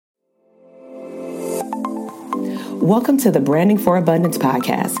Welcome to the Branding for Abundance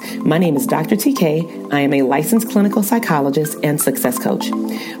podcast. My name is Dr. TK. I am a licensed clinical psychologist and success coach.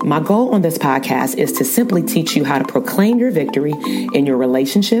 My goal on this podcast is to simply teach you how to proclaim your victory in your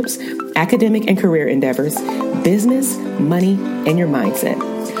relationships, academic and career endeavors, business, money, and your mindset.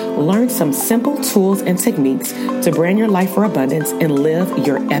 Learn some simple tools and techniques to brand your life for abundance and live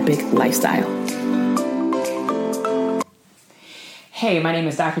your epic lifestyle. Hey, my name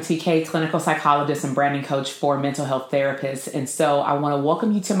is Dr. TK, clinical psychologist and branding coach for mental health therapists. And so I want to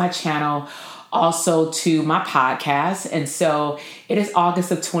welcome you to my channel, also to my podcast. And so it is August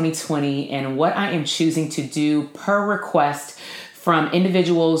of 2020, and what I am choosing to do per request from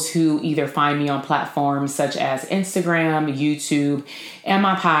individuals who either find me on platforms such as Instagram, YouTube, and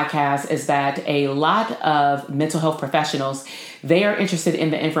my podcast is that a lot of mental health professionals, they are interested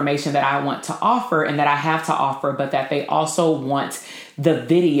in the information that I want to offer and that I have to offer, but that they also want the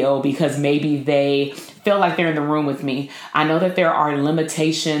video because maybe they feel like they're in the room with me. I know that there are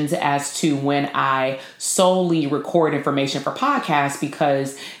limitations as to when I solely record information for podcasts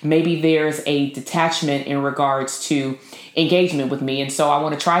because maybe there's a detachment in regards to engagement with me. And so I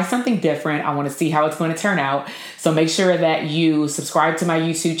want to try something different. I want to see how it's going to turn out. So make sure that you subscribe to my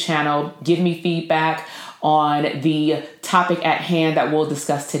YouTube channel, give me feedback on the topic at hand that we'll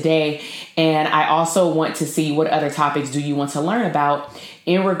discuss today. And I also want to see what other topics do you want to learn about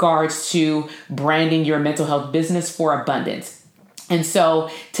in regards to branding your mental health business for abundance. And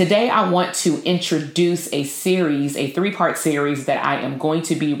so today I want to introduce a series, a 3-part series that I am going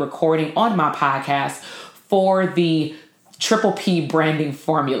to be recording on my podcast for the Triple P branding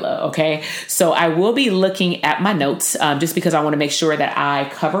formula. Okay. So I will be looking at my notes just because I want to make sure that I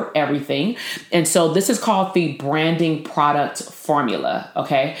cover everything. And so this is called the branding product formula.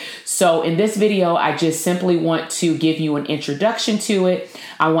 Okay. So in this video, I just simply want to give you an introduction to it.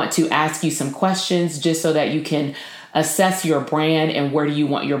 I want to ask you some questions just so that you can assess your brand and where do you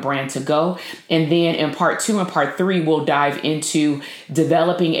want your brand to go. And then in part 2 and part 3, we'll dive into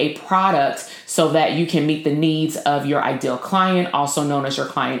developing a product so that you can meet the needs of your ideal client, also known as your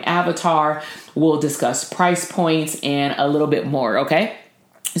client avatar. We'll discuss price points and a little bit more. Okay.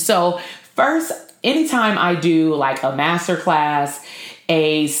 So first, anytime I do like a masterclass,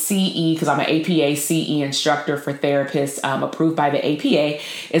 a CE, because I'm an APA CE instructor for therapists approved by the APA,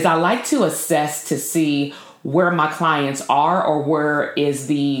 is I like to assess to see where my clients are or where is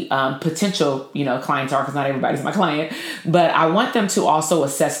the potential, clients are, because not everybody's my client, but I want them to also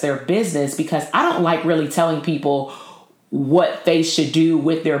assess their business because I don't like really telling people what they should do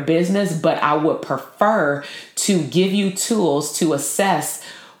with their business, but I would prefer to give you tools to assess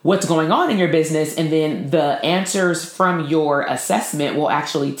what's going on in your business. And then the answers from your assessment will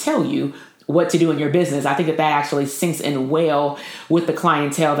actually tell you what to do in your business. I think that actually sinks in well with the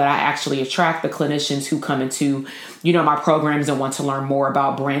clientele that I actually attract, the clinicians who come into, my programs and want to learn more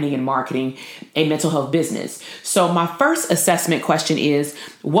about branding and marketing a mental health business. So my first assessment question is,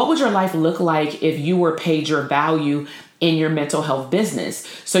 what would your life look like if you were paid your value in your mental health business?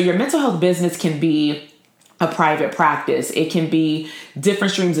 So your mental health business can be a private practice. It can be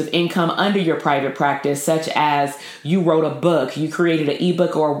different streams of income under your private practice, such as you wrote a book, you created an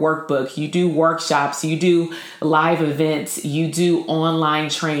ebook or a workbook, you do workshops, you do live events, you do online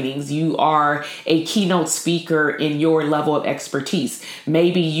trainings, you are a keynote speaker in your level of expertise.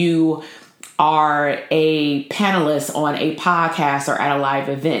 Maybe you are a panelist on a podcast or at a live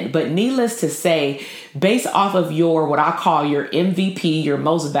event. But needless to say, based off of your, what I call your MVP, your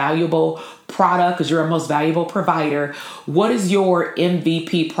most valuable product, because you're a most valuable provider, what is your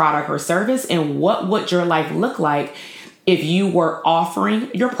MVP product or service? And what would your life look like if you were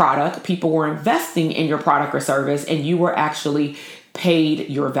offering your product, people were investing in your product or service, and you were actually paid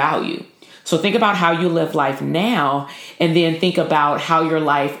your value? So think about how you live life now, and then think about how your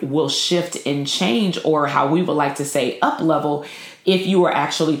life will shift and change, or how we would like to say up level, if you were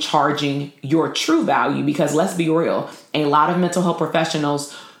actually charging your true value. Because let's be real, a lot of mental health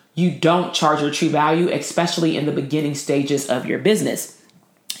professionals, you don't charge your true value, especially in the beginning stages of your business.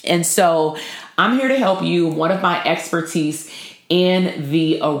 And so I'm here to help you. One of my expertise in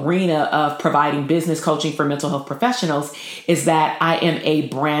the arena of providing business coaching for mental health professionals is that I am a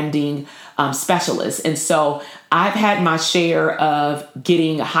branding specialist. And so I've had my share of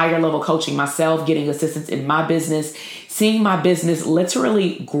getting higher level coaching myself, getting assistance in my business, seeing my business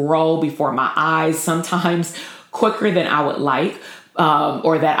literally grow before my eyes, sometimes quicker than I would like.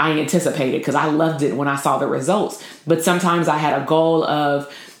 Or that I anticipated, because I loved it when I saw the results. But sometimes I had a goal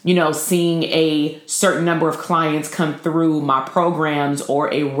of, seeing a certain number of clients come through my programs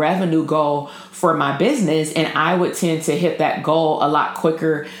or a revenue goal for my business. And I would tend to hit that goal a lot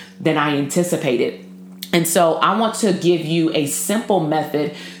quicker than I anticipated. And so I want to give you a simple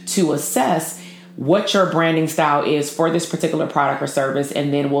method to assess what your branding style is for this particular product or service.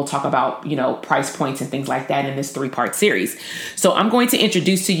 And then we'll talk about, price points and things like that in this 3-part series. So I'm going to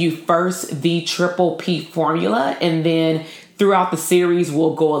introduce to you first the Triple P formula, and then throughout the series,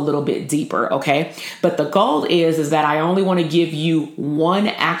 we'll go a little bit deeper. Okay. But the goal is that I only want to give you one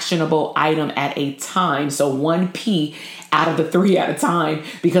actionable item at a time. So 1 P out of the 3 at a time,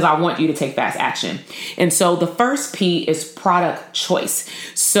 because I want you to take fast action. And so the first P is product choice.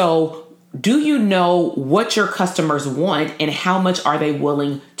 So do you know what your customers want and how much are they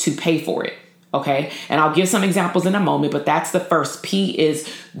willing to pay for it? Okay. And I'll give some examples in a moment, but that's the first P is,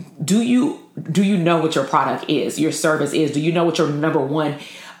 do you know what your product is, your service is? Do you know what your number one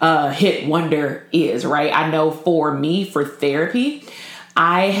hit wonder is, right? I know for me, for therapy,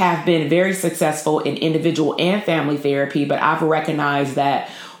 I have been very successful in individual and family therapy, but I've recognized that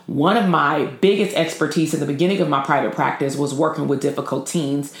one of my biggest expertise in the beginning of my private practice was working with difficult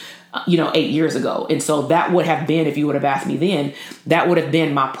teens, 8 years ago. And so that would have been, if you would have asked me then, that would have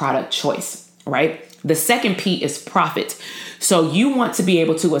been my product choice, right? The second P is profit. So you want to be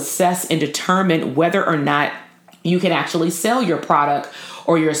able to assess and determine whether or not you can actually sell your product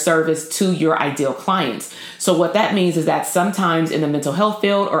or your service to your ideal clients. So what that means is that sometimes in the mental health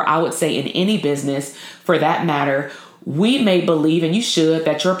field, or I would say in any business for that matter, we may believe, and you should,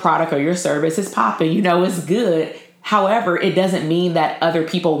 that your product or your service is popping, it's good. However, it doesn't mean that other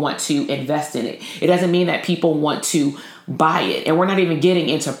people want to invest in it. It doesn't mean that people want to buy it. And we're not even getting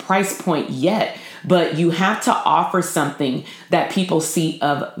into price point yet, but you have to offer something that people see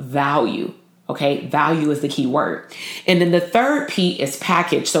of value. Okay, value is the key word. And then the third P is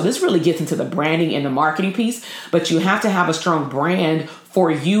package. So this really gets into the branding and the marketing piece, but you have to have a strong brand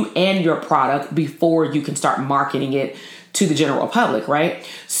for you and your product before you can start marketing it to the general public, right?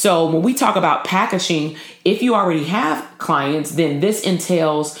 So when we talk about packaging, if you already have clients, then this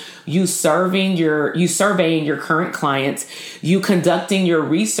entails you surveying your current clients, you conducting your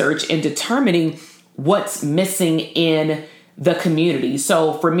research and determining what's missing in the community.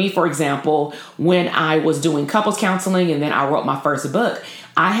 So for me, for example, when I was doing couples counseling and then I wrote my first book,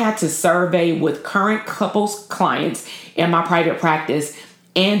 I had to survey with current couples clients in my private practice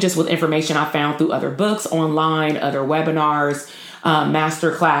and just with information I found through other books online, other webinars,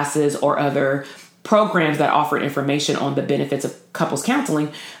 master classes, or other programs that offered information on the benefits of couples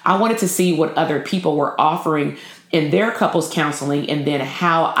counseling. I wanted to see what other people were offering in their couples counseling and then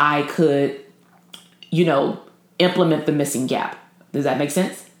how I could, implement the missing gap. Does that make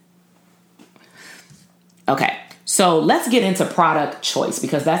sense? Okay, so let's get into product choice,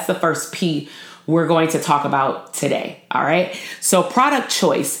 because that's the first P we're going to talk about today. All right. So product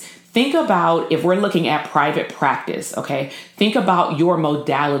choice, think about, if we're looking at private practice, okay, think about your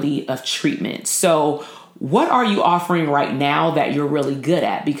modality of treatment. So what are you offering right now that you're really good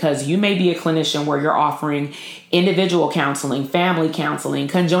at? Because you may be a clinician where you're offering individual counseling, family counseling,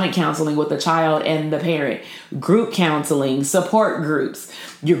 conjoint counseling with the child and the parent, group counseling, support groups.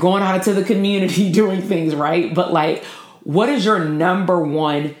 You're going out into the community doing things, right? But what is your number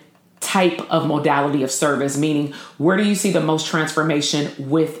one type of modality of service? Meaning, where do you see the most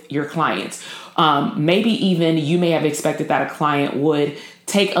transformation with your clients? Maybe even you may have expected that a client would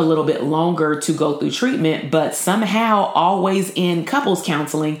take a little bit longer to go through treatment, but somehow always in couples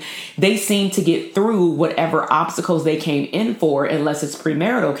counseling, they seem to get through whatever obstacles they came in for, unless it's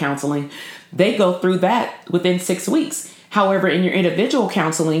premarital counseling. They go through that within 6 weeks. However, in your individual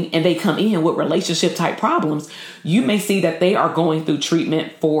counseling, and they come in with relationship type problems, you may see that they are going through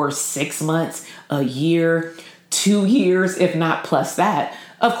treatment for 6 months, a year, 2 years, if not plus that.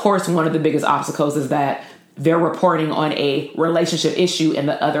 Of course, one of the biggest obstacles is that they're reporting on a relationship issue and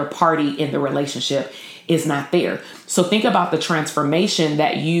the other party in the relationship is not there. So think about the transformation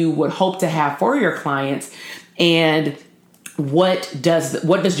that you would hope to have for your clients, and what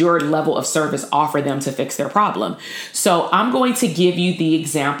does your level of service offer them to fix their problem? So I'm going to give you the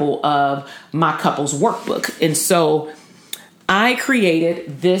example of my couples workbook. And so I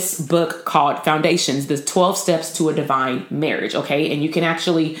created this book called Foundations, the 12 Steps to a Divine Marriage. Okay. And you can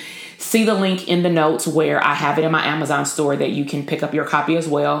actually see the link in the notes where I have it in my Amazon store that you can pick up your copy as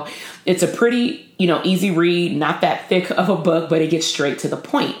well. It's a pretty, easy read, not that thick of a book, but it gets straight to the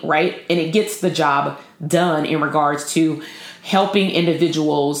point, right? And it gets the job done in regards to helping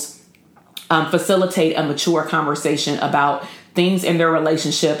individuals facilitate a mature conversation about things in their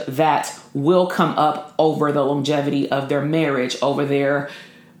relationship that will come up over the longevity of their marriage, over their,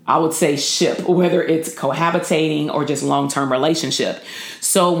 I would say, ship, whether it's cohabitating or just long-term relationship.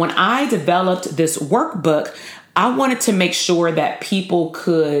 So when I developed this workbook, I wanted to make sure that people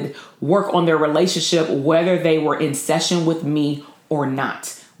could work on their relationship, whether they were in session with me or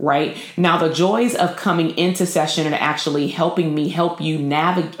not. Right now, the joys of coming into session and actually helping me help you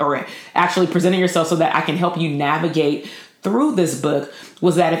navigate, or actually presenting yourself so that I can help you navigate through this book,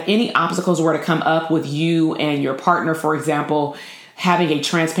 was that if any obstacles were to come up with you and your partner, for example, having a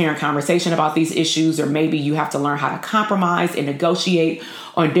transparent conversation about these issues, or maybe you have to learn how to compromise and negotiate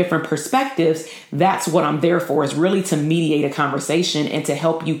on different perspectives, that's what I'm there for, is really to mediate a conversation and to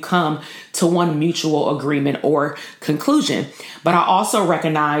help you come to one mutual agreement or conclusion. But I also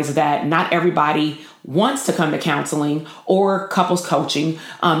recognize that not everybody wants to come to counseling or couples coaching.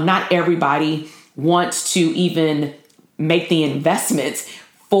 Not everybody wants to even make the investments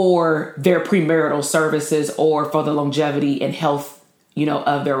for their premarital services or for the longevity and health,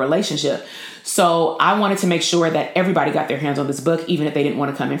 of their relationship. So I wanted to make sure that everybody got their hands on this book, even if they didn't want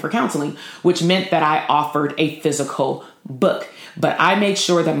to come in for counseling, which meant that I offered a physical book. But I made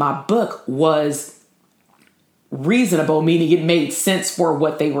sure that my book was reasonable, meaning it made sense for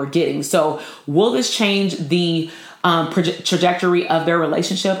what they were getting. So will this change the trajectory of their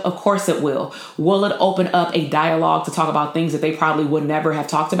relationship? Of course it will. Will it open up a dialogue to talk about things that they probably would never have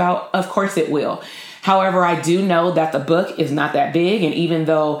talked about? Of course it will. However, I do know that the book is not that big, and even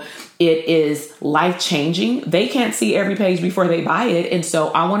though it is life-changing, they can't see every page before they buy it. And so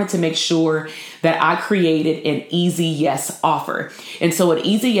I wanted to make sure that I created an easy yes offer. And so an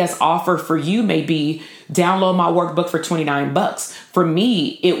easy yes offer for you may be download my workbook for $29. For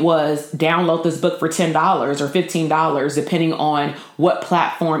me, it was download this book for $10 or $15, depending on what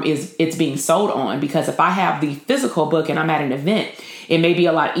platform it's being sold on. Because if I have the physical book and I'm at an event, it may be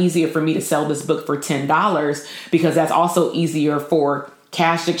a lot easier for me to sell this book for $10, because that's also easier for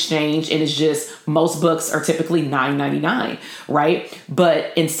cash exchange. And it's just, most books are typically $9.99, right?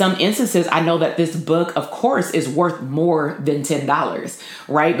 But in some instances, I know that this book, of course, is worth more than $10,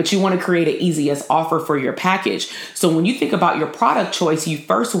 right? But you want to create an easiest offer for your package. So when you think about your product choice, you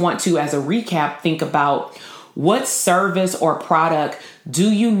first want to, as a recap, think about what service or product do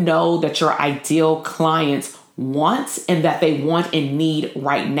you know that your ideal clients want and that they want and need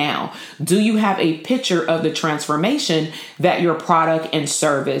right now? Do you have a picture of the transformation that your product and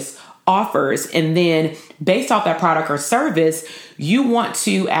service offers? And then based off that product or service, you want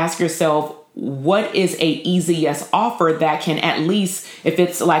to ask yourself, what is a easy yes offer that can, at least if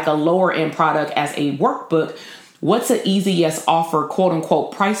it's like a lower end product as a workbook, what's an easy yes offer, quote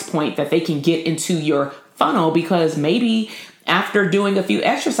unquote, price point that they can get into your funnel? Because maybe after doing a few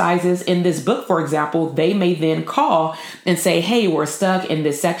exercises in this book, for example, they may then call and say, hey, we're stuck in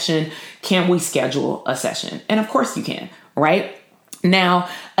this section. Can we schedule a session? And of course you can, right? Now,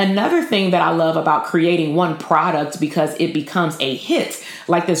 another thing that I love about creating one product, because it becomes a hit,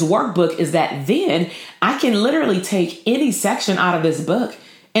 like this workbook, is that then I can literally take any section out of this book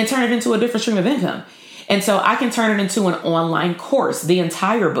and turn it into a different stream of income. And so I can turn it into an online course, the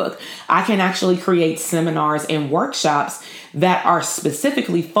entire book. I can actually create seminars and workshops that are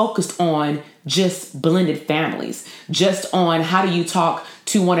specifically focused on just blended families, just on how do you talk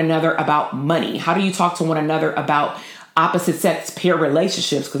to one another about money? How do you talk to one another about opposite sex pair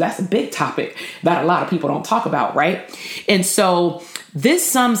relationships? Because that's a big topic that a lot of people don't talk about, right? And so this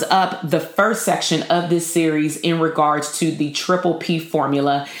sums up the first section of this series in regards to the Triple P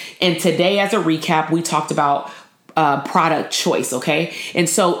formula. And today, as a recap, we talked about product choice, okay? And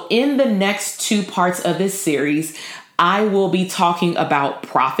so in the next two parts of this series, I will be talking about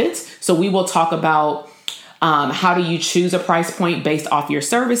profits. So we will talk about how do you choose a price point based off your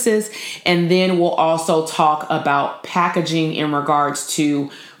services? And then we'll also talk about packaging in regards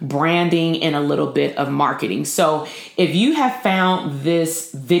to branding and a little bit of marketing. So if you have found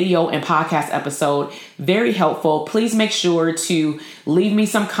this video and podcast episode very helpful, please make sure to leave me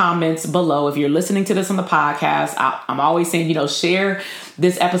some comments below. If you're listening to this on the podcast, I'm always saying, share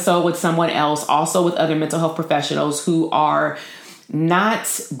this episode with someone else, also with other mental health professionals who are not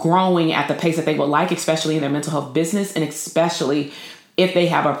growing at the pace that they would like, especially in their mental health business, and especially if they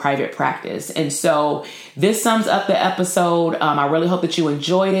have a private practice. And so this sums up the episode. I really hope that you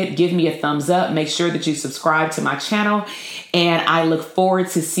enjoyed it. Give me a thumbs up. Make sure that you subscribe to my channel. And I look forward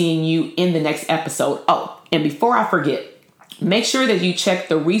to seeing you in the next episode. Oh, and before I forget, make sure that you check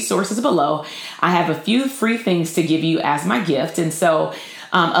the resources below. I have a few free things to give you as my gift. And so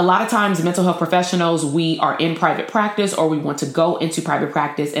a lot of times mental health professionals, we are in private practice, or we want to go into private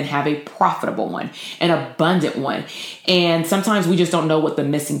practice and have a profitable one, an abundant one. And sometimes we just don't know what the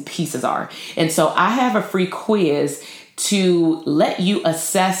missing pieces are. And so I have a free quiz to let you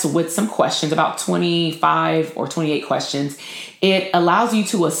assess with some questions, about 25 or 28 questions. It allows you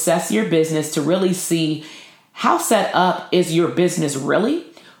to assess your business to really see how set up is your business really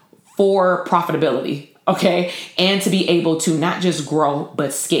for profitability? Okay. And to be able to not just grow,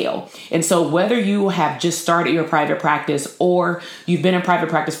 but scale. And so whether you have just started your private practice or you've been in private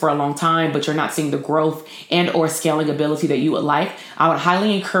practice for a long time, but you're not seeing the growth and or scaling ability that you would like, I would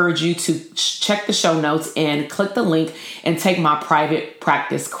highly encourage you to check the show notes and click the link and take my private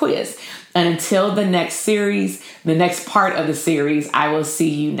practice quiz. And until the next series, the next part of the series, I will see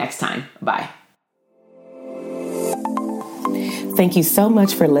you next time. Bye. Thank you so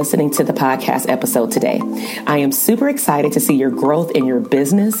much for listening to the podcast episode today. I am super excited to see your growth in your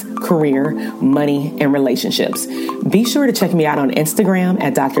business, career, money, and relationships. Be sure to check me out on Instagram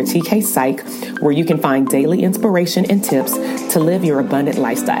at Dr. TK Psych, where you can find daily inspiration and tips to live your abundant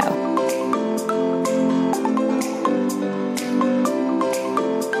lifestyle.